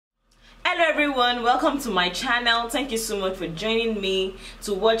Hello everyone, welcome to my channel. Thank you so much for joining me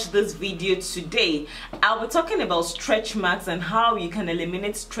to watch this video today. I'll be talking about stretch marks and how you can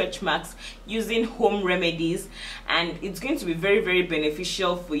eliminate stretch marks using home remedies, and it's going to be very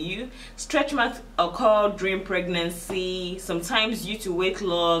beneficial for you. Stretch marks occur during pregnancy, sometimes due to weight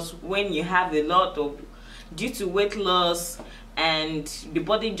loss, when you have a lot of due to weight loss and the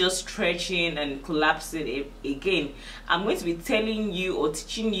body just stretching and collapsing again. I'm going to be telling you or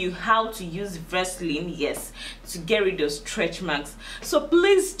teaching you how to use Vaseline, yes, to get rid of stretch marks. So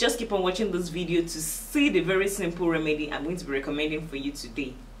please just keep on watching this video to see the very simple remedy I'm going to be recommending for you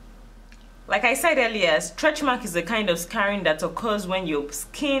today. Like I said earlier, stretch mark is a kind of scarring that occurs when your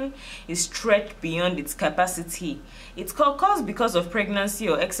skin is stretched beyond its capacity. It occurs because of pregnancy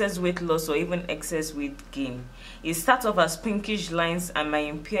or excess weight loss or even excess weight gain. It starts off as pinkish lines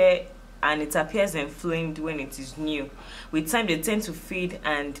and it appears inflamed when it is new. With time they tend to fade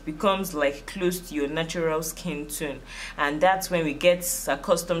and becomes like close to your natural skin tone, and that's when we get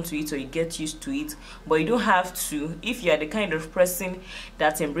accustomed to it or you get used to it. But you don't have to. If you are the kind of person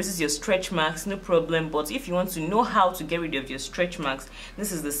that embraces your stretch marks, no problem. But if you want to know how to get rid of your stretch marks,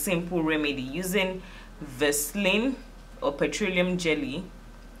 this is the simple remedy using Vaseline or petroleum jelly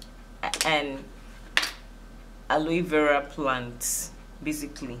and aloe vera plants,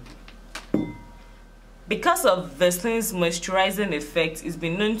 basically. Because of Vaseline's moisturizing effect, it's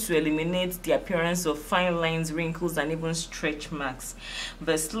been known to eliminate the appearance of fine lines, wrinkles, and even stretch marks.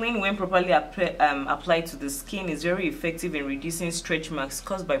 Vaseline, when properly applied to the skin, is very effective in reducing stretch marks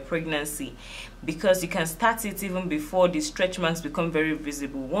caused by pregnancy, because you can start it even before the stretch marks become very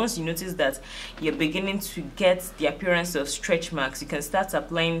visible. Once you notice that you're beginning to get the appearance of stretch marks, you can start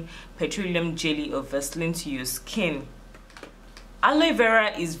applying petroleum jelly or Vaseline to your skin. Aloe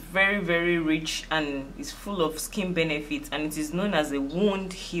vera is very rich and is full of skin benefits, and it is known as a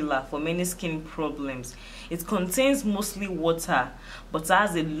wound healer for many skin problems. It contains mostly water but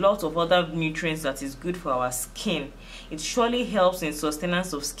has a lot of other nutrients that is good for our skin. It surely helps in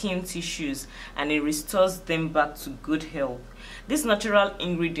sustenance of skin tissues and it restores them back to good health. This natural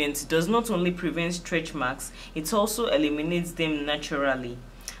ingredient does not only prevent stretch marks, it also eliminates them naturally.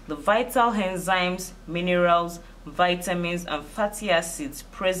 The vital enzymes, minerals, vitamins, and fatty acids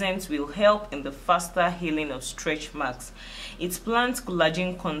present will help in the faster healing of stretch marks. Its plant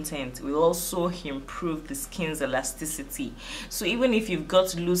collagen content will also improve the skin's elasticity. So even if you've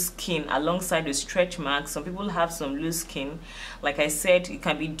got loose skin alongside the stretch marks, some people have some loose skin. Like I said, it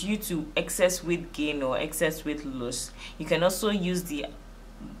can be due to excess weight gain or excess weight loss. You can also use the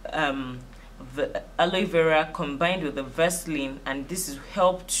aloe vera combined with the Vaseline, and this is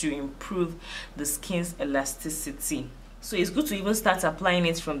help to improve the skin's elasticity. So it's good to even start applying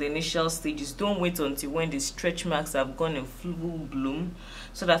it from the initial stages. Don't wait until when the stretch marks have gone in full bloom,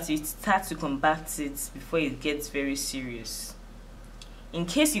 so that you start to combat it before it gets very serious. In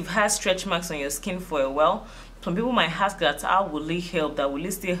case you've had stretch marks on your skin for a while, some people might ask that how will it help, that will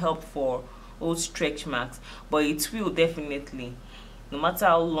it still help for old stretch marks? But it will definitely. No matter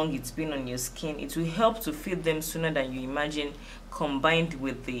how long it's been on your skin, it will help to fade them sooner than you imagine, combined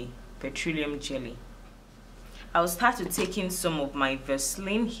with the petroleum jelly. I'll start to take in some of my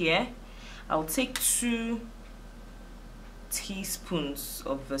Vaseline here. I'll take 2 teaspoons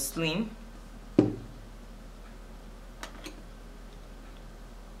of Vaseline.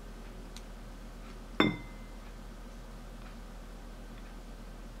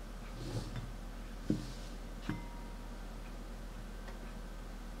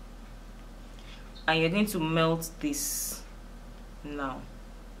 And you're going to melt this now.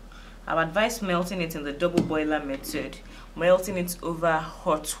 I advise melting it in the double boiler method, melting it over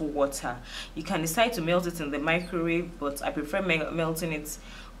hot water. You can decide to melt it in the microwave, but I prefer melting it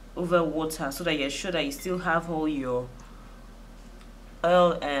over water so that you're sure that you still have all your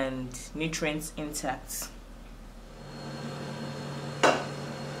oil and nutrients intact.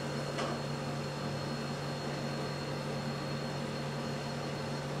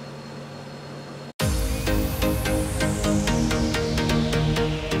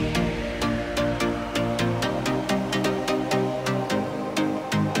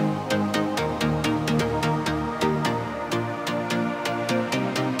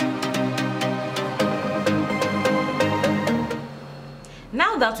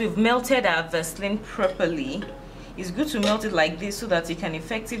 Now that we've melted our Vaseline properly, it's good to melt it like this so that you can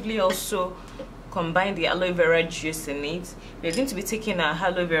effectively also combine the aloe vera juice in it. We're going to be taking our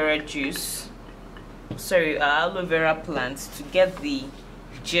aloe vera plant to get the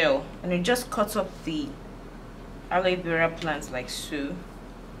gel, and you just cut up the aloe vera plant like so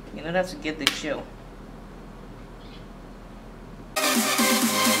in order to get the gel.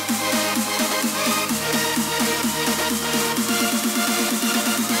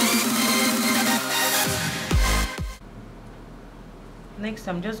 next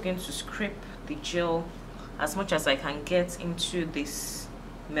I'm just going to scrape the gel as much as I can get into this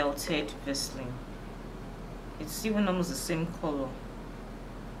melted Vaseline. It's even almost the same color.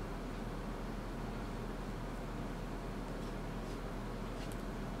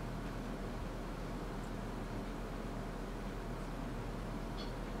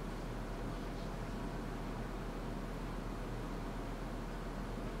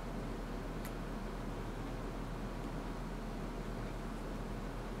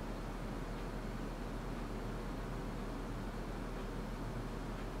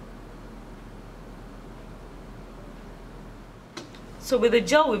 So with the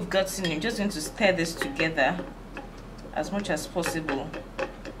gel we've gotten, you're just going to stir this together as much as possible.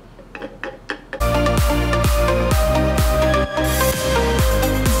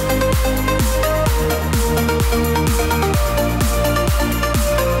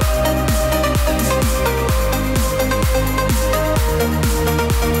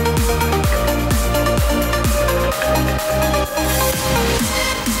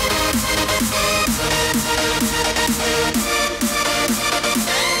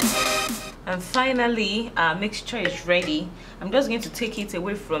 And finally, our mixture is ready. I'm just going to take it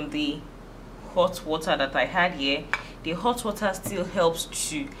away from the hot water that I had here. The hot water still helps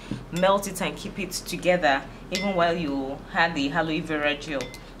to melt it and keep it together even while you had the aloe vera gel.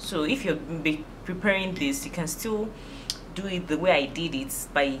 So if you're preparing this, you can still do it the way I did it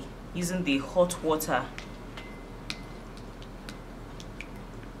by using the hot water.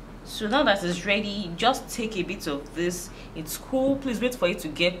 So now that it's ready, just take a bit of this. It's cool. Please wait for it to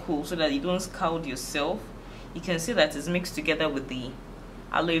get cool so that you don't scald yourself. You can see that it's mixed together with the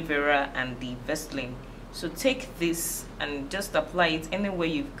aloe vera and the Vaseline. So take this and just apply it anywhere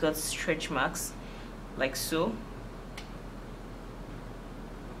you've got stretch marks, like so,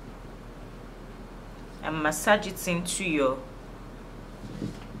 and massage it into your,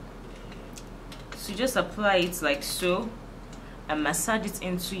 so just apply it like so and massage it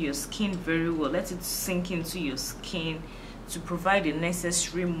into your skin very well. Let it sink into your skin to provide the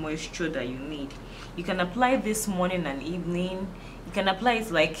necessary moisture that you need. You can apply this morning and evening. You can apply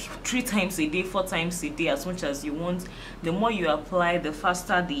it like 3 times a day, 4 times a day, as much as you want. The more you apply, the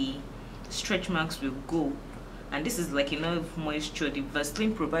faster the stretch marks will go. And this is like enough moisture. The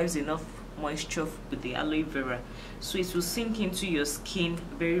Vaseline provides enough moisture with the aloe vera, so it will sink into your skin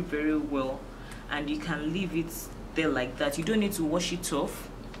very, very well, and you can leave it there like that. You don't need to wash it off,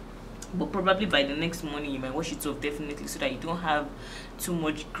 but probably by the next morning you might wash it off, definitely, so that you don't have too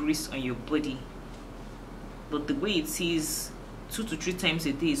much grease on your body. But the way it is, 2 to 3 times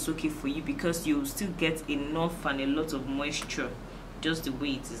a day is okay for you, because you still get enough and a lot of moisture just the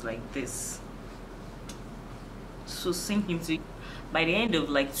way it is like this. So sink into it. By the end of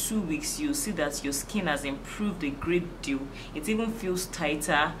like 2 weeks, you'll see that your skin has improved a great deal. It even feels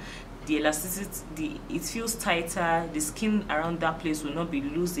tighter. The elasticity, it feels tighter. The skin around that place will not be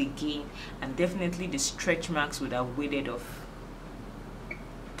loose again, and definitely the stretch marks would have waded off.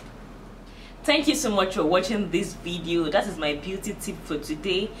 Thank you so much for watching this video. That is my beauty tip for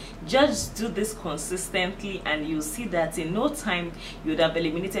today. Just do this consistently and you'll see that in no time you would have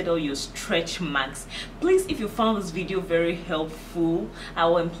eliminated all your stretch marks. Please, if you found this video very helpful, I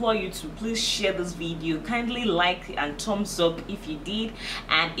will implore you to please share this video. Kindly like and thumbs up if you did,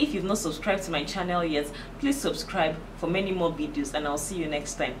 and if you've not subscribed to my channel yet, please subscribe for many more videos, and I'll see you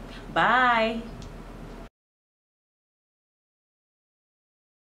next time. Bye.